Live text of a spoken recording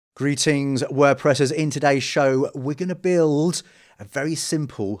Greetings, WordPressers. In today's show, we're going to build a very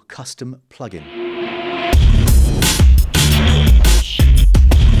simple custom plugin.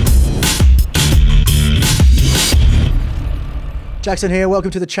 Jakson here, welcome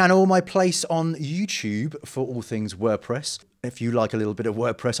to the channel, my place on YouTube for all things WordPress. If you like a little bit of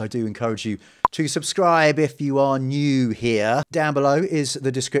WordPress, I do encourage you to subscribe if you are new here. Down below is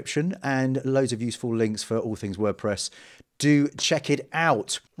the description and loads of useful links for all things WordPress. Do check it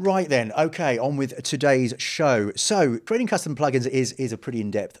out. Right then, okay, on with today's show. So, creating custom plugins is a pretty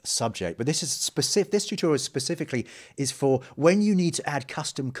in-depth subject, but this tutorial specifically is for when you need to add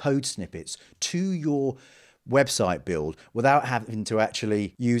custom code snippets to your website build without having to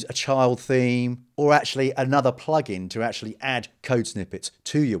actually use a child theme or actually another plugin to actually add code snippets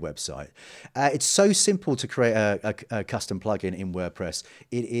to your website. It's so simple to create a custom plugin in WordPress.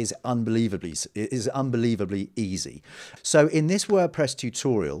 It is unbelievably easy. So in this WordPress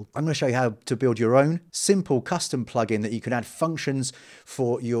tutorial, I'm going to show you how to build your own simple custom plugin that you can add functions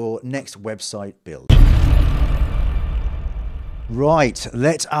for your next website build. Right,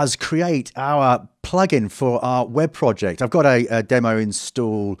 let us create our plugin for our web project. I've got a demo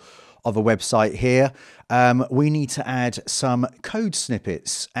install of a website here. We need to add some code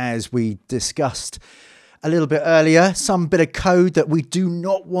snippets, as we discussed a little bit earlier. Some bit of code that we do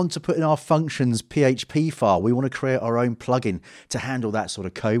not want to put in our functions.php file. We want to create our own plugin to handle that sort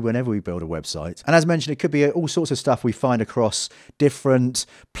of code whenever we build a website. And as mentioned, it could be all sorts of stuff we find across different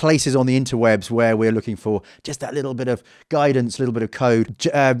places on the interwebs where we're looking for just that little bit of guidance, a little bit of code.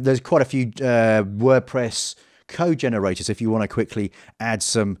 There's quite a few WordPress code generators if you want to quickly add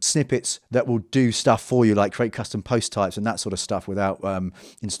some snippets that will do stuff for you, like create custom post types and that sort of stuff without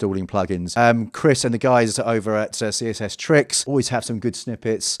installing plugins. Chris and the guys over at CSS Tricks always have some good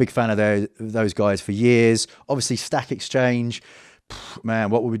snippets. Big fan of those guys for years. Obviously Stack Exchange. Man,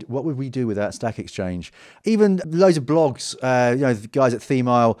 what would we do without Stack Exchange? Even loads of blogs, you know, the guys at Theme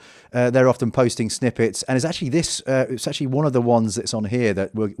Isle, they're often posting snippets, and it's actually one of the ones that's on here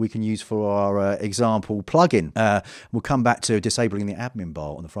that we can use for our example plugin. We'll come back to disabling the admin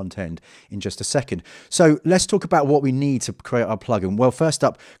bar on the front end in just a second. So let's talk about what we need to create our plugin. Well, first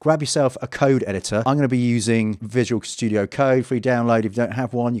up, grab yourself a code editor. I'm going to be using Visual Studio Code, free download. If you don't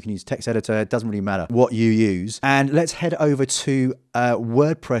have one, you can use text editor. It doesn't really matter what you use. And let's head over to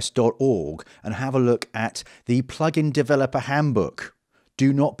WordPress.org and have a look at the plugin developer handbook.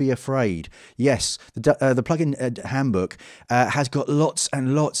 Do not be afraid. Yes, the plugin handbook has got lots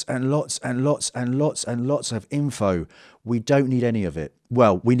and lots and lots and lots and lots and lots of info. We don't need any of it.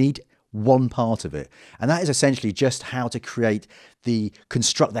 Well, we need one part of it, and that is essentially just how to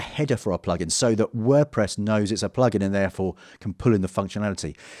construct the header for our plugin so that WordPress knows it's a plugin and therefore can pull in the functionality.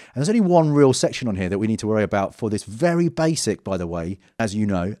 And there's only one real section on here that we need to worry about for this very basic, by the way, as you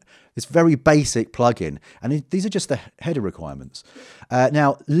know, this very basic plugin, and these are just the header requirements.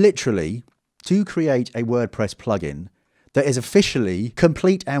 Now, literally, to create a WordPress plugin that is officially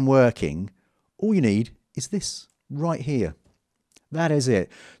complete and working, all you need is this right here. That is it.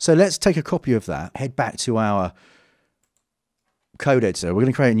 So let's take a copy of that, head back to our code editor. We're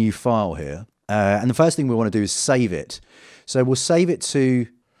going to create a new file here. And the first thing we want to do is save it. So we'll save it to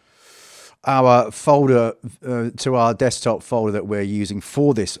our folder, to our desktop folder that we're using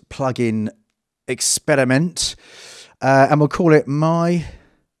for this plugin experiment. And we'll call it My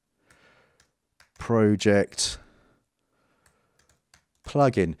Project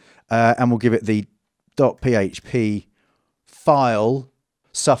Plugin. And we'll give it the .php file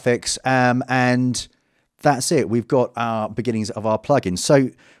suffix, and that's it. We've got our beginnings of our plugin. So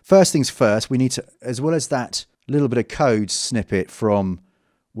first things first, we need to, as well as that little bit of code snippet from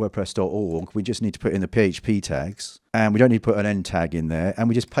WordPress.org, we just need to put in the PHP tags, and we don't need to put an end tag in there, and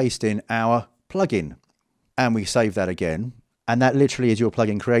we just paste in our plugin, and we save that again, and that literally is your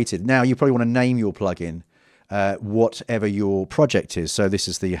plugin created. Now you probably want to name your plugin whatever your project is. So this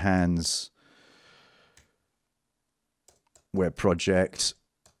is the Hans web project.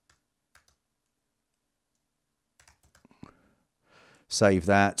 Save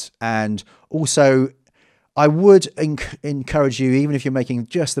that. And also, I would encourage you, even if you're making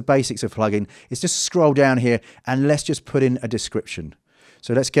just the basics of plugin, is just scroll down here and let's just put in a description.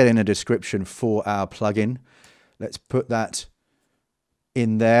 So let's get in a description for our plugin. Let's put that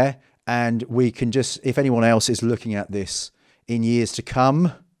in there, and we can just, if anyone else is looking at this in years to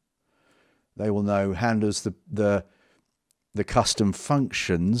come, they will know handles the custom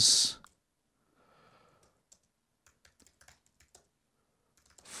functions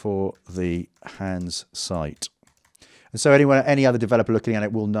for the Hans site. And so any other developer looking at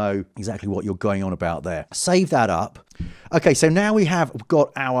it will know exactly what you're going on about there. Save that up. Okay, so now we have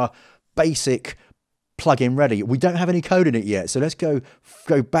got our basic plugin ready. We don't have any code in it yet, so let's go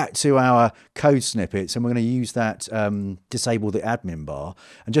back to our code snippets, and we're going to use that disable the admin bar.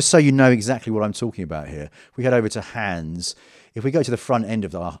 And just so you know exactly what I'm talking about here, if we head over to hands, if we go to the front end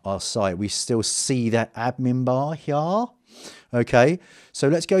of our site, we still see that admin bar here. Okay, so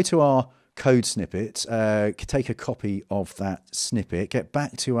let's go to our code snippet, take a copy of that snippet, get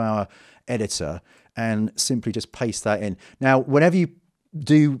back to our editor, and simply just paste that in. Now, whenever you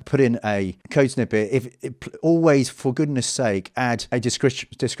do put in a code snippet, always, for goodness sake, add a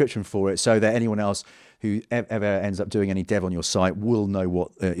description for it, so that anyone else who ever ends up doing any dev on your site will know what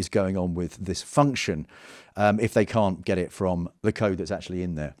is going on with this function, if they can't get it from the code that's actually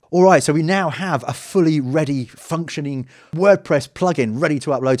in there. All right, so we now have a fully ready, functioning WordPress plugin ready to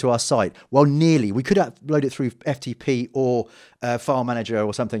upload to our site. Well, nearly. We could upload it through FTP or File Manager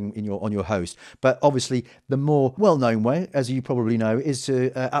or something on your host. But obviously, the more well-known way, as you probably know, is to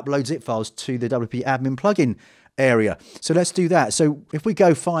upload zip files to the WP admin plugin area. So let's do that. So if we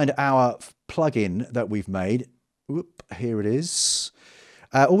go find our plugin that we've made, whoop, here it is.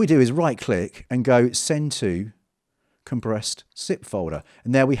 All we do is right click and go send to compressed zip folder.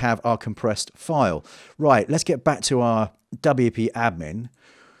 And there we have our compressed file. Right, let's get back to our WP admin.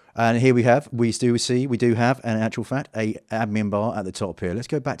 And here we do have, in actual fact, a admin bar at the top here. Let's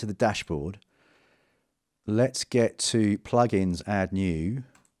go back to the dashboard. Let's get to plugins, add new.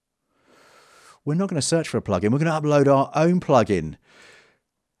 We're not going to search for a plugin. We're going to upload our own plugin.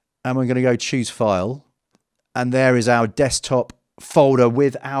 And we're going to go choose file. And there is our desktop folder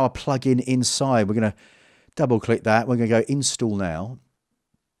with our plugin inside. We're going to double click that. We're going to go install now.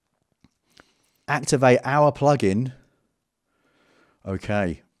 Activate our plugin.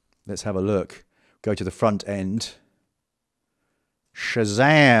 Okay, let's have a look. Go to the front end.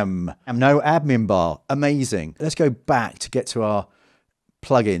 Shazam! No admin bar. Amazing. Let's go back to get to our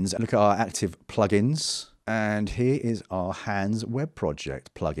plugins and look at our active plugins. And here is our Hands Web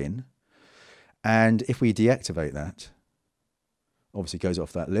Project plugin. And if we deactivate that, obviously goes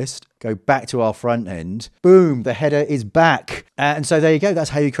off that list. Go back to our front end. Boom, the header is back. And so there you go.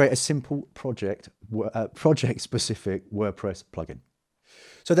 That's how you create a simple project-specific WordPress plugin.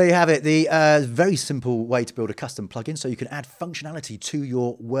 So there you have it, the very simple way to build a custom plugin so you can add functionality to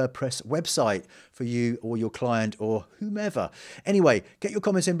your WordPress website for you or your client or whomever. Anyway, get your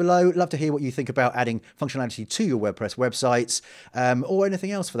comments in below. Love to hear what you think about adding functionality to your WordPress websites or anything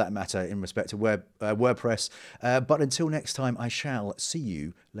else for that matter in respect to WordPress. But until next time, I shall see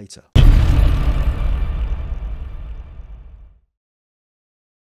you later.